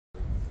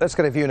Let's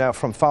get a view now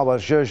from Fawaz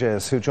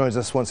Gerges, who joins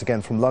us once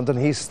again from London.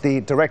 He's the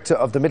director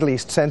of the Middle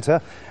East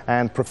Centre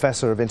and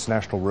professor of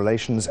international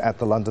relations at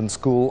the London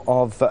School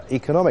of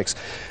Economics.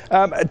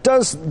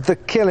 Does the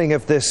killing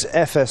of this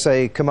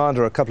FSA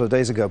commander a couple of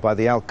days ago by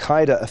the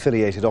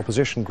al-Qaeda-affiliated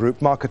opposition group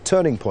mark a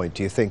turning point,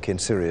 do you think, in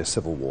Syria's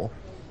civil war?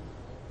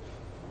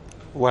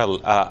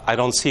 Well, I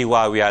don't see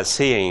why we are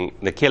seeing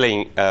the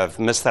killing of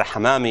Mr.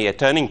 Hamami a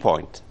turning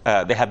point.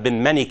 There have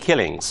been many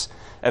killings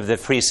of the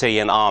Free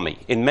Syrian Army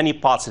in many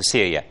parts of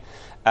Syria.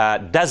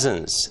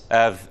 Dozens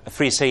of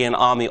Free Syrian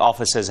Army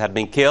officers have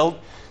been killed.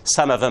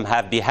 Some of them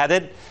have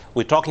beheaded.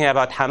 We're talking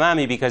about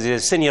Hamami because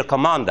he's a senior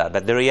commander,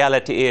 but the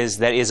reality is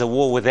there is a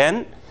war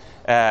within.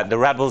 The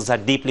rebels are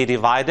deeply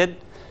divided.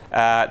 They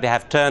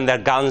have turned their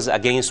guns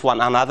against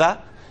one another.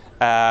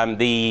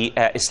 The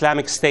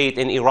Islamic State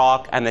in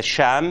Iraq and the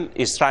Sham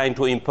is trying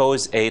to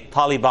impose a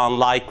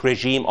Taliban-like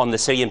regime on the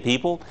Syrian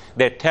people.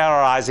 They're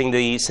terrorizing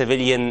the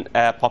civilian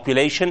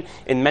population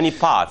in many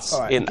parts,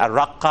 in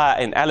Raqqa,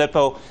 in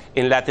Aleppo,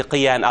 in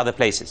Latakia and other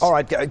places. All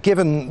right,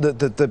 given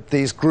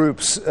these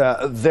groups'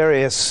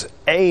 various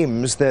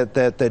aims,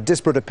 their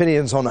disparate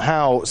opinions on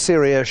how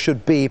Syria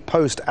should be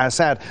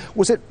post-Assad,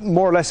 was it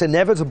more or less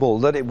inevitable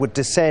that it would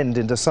descend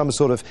into some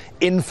sort of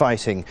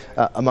infighting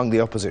among the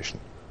opposition?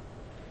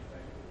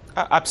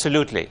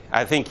 Absolutely.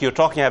 I think you're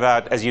talking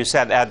about, as you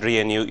said,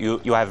 Adrian,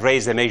 you have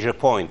raised a major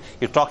point.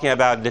 You're talking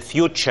about the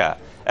future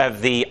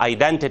of the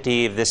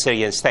identity of the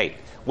Syrian state.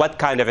 What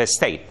kind of a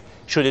state?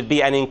 Should it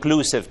be an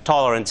inclusive,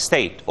 tolerant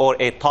state or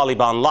a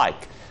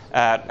Taliban-like?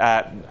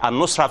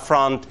 Al-Nusra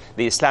Front,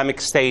 the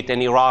Islamic State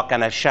in Iraq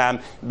and Sham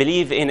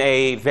believe in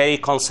a very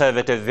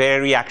conservative,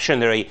 very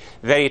reactionary,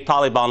 very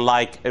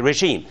Taliban-like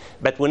regime.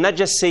 But we're not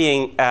just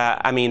seeing,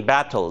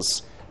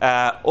 battles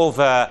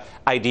over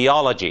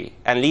ideology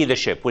and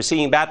leadership. We're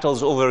seeing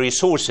battles over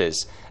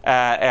resources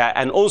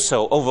and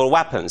also over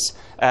weapons.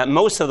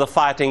 Most of the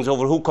fighting's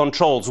over who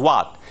controls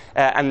what.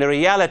 And the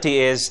reality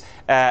is,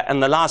 in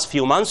the last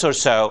few months or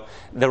so,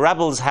 the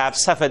rebels have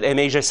suffered a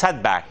major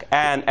setback.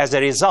 And as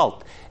a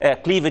result,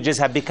 cleavages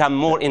have become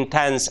more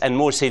intense and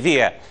more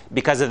severe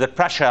because of the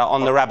pressure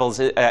on the rebels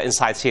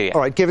inside Syria.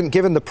 All right,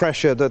 given the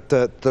pressure that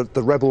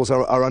the rebels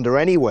are under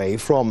anyway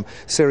from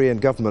Syrian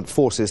government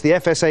forces, the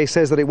FSA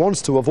says that it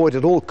wants to avoid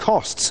at all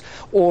costs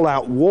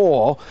all-out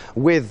war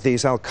with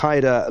these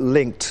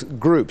al-Qaeda-linked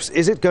groups.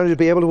 Is it going to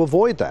be able to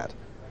avoid that?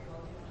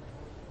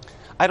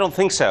 I don't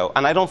think so,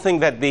 and I don't think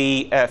that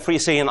the Free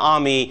Syrian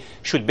Army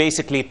should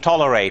basically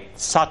tolerate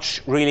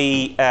such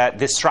really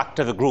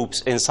destructive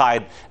groups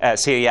inside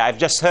Syria. I've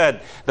just heard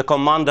the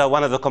commander,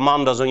 one of the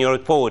commanders on your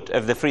report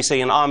of the Free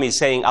Syrian Army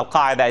saying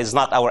al-Qaeda is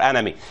not our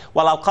enemy.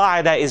 Well,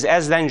 al-Qaeda is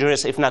as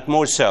dangerous, if not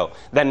more so,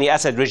 than the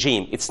Assad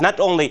regime. It's not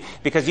only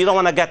because you don't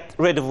want to get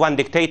rid of one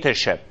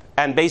dictatorship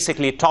and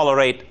basically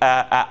tolerate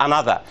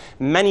another.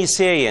 Many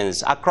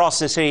Syrians across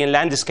the Syrian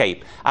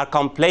landscape are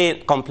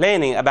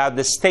complaining about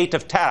the state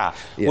of terror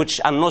which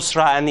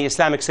al-Nusra and the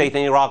Islamic State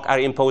in Iraq are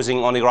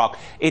imposing on Iraq.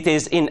 It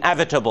is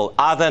inevitable,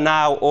 either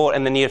now or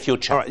in the near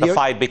future, the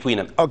fight between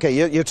them. Okay,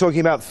 you're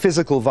talking about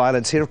physical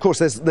violence here. Of course,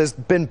 there's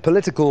been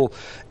political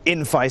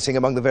infighting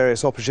among the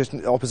various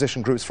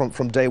opposition groups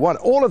from day one.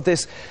 All of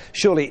this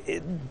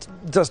surely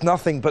does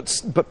nothing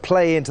but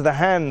play into the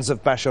hands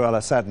of Bashar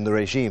al-Assad and the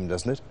regime,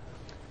 doesn't it?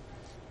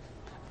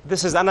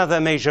 This is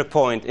another major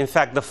point. In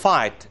fact, the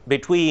fight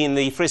between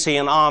the Free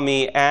Syrian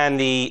Army and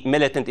the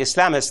militant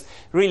Islamists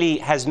really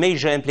has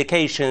major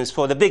implications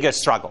for the bigger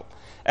struggle.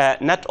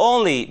 Not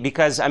only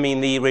because,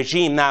 the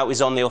regime now is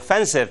on the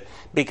offensive,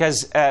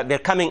 because they're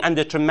coming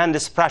under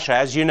tremendous pressure,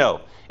 as you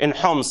know, in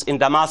Homs, in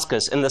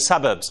Damascus, in the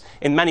suburbs,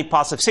 in many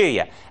parts of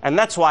Syria. And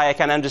that's why I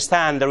can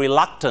understand the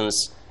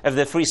reluctance of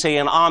the Free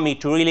Syrian Army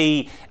to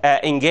really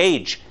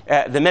engage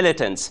the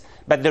militants.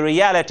 But the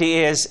reality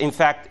is, in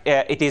fact,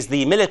 it is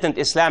the militant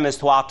Islamists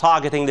who are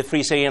targeting the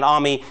Free Syrian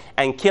Army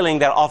and killing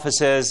their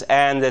officers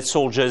and their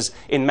soldiers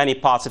in many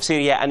parts of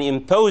Syria and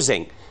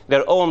imposing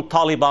their own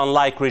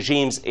Taliban-like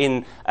regimes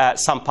in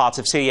some parts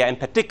of Syria, in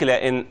particular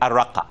in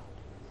Raqqa.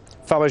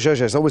 Fawaz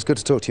Gerges, always good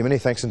to talk to you. Many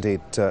thanks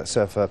indeed,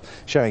 sir, for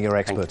sharing your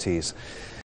expertise.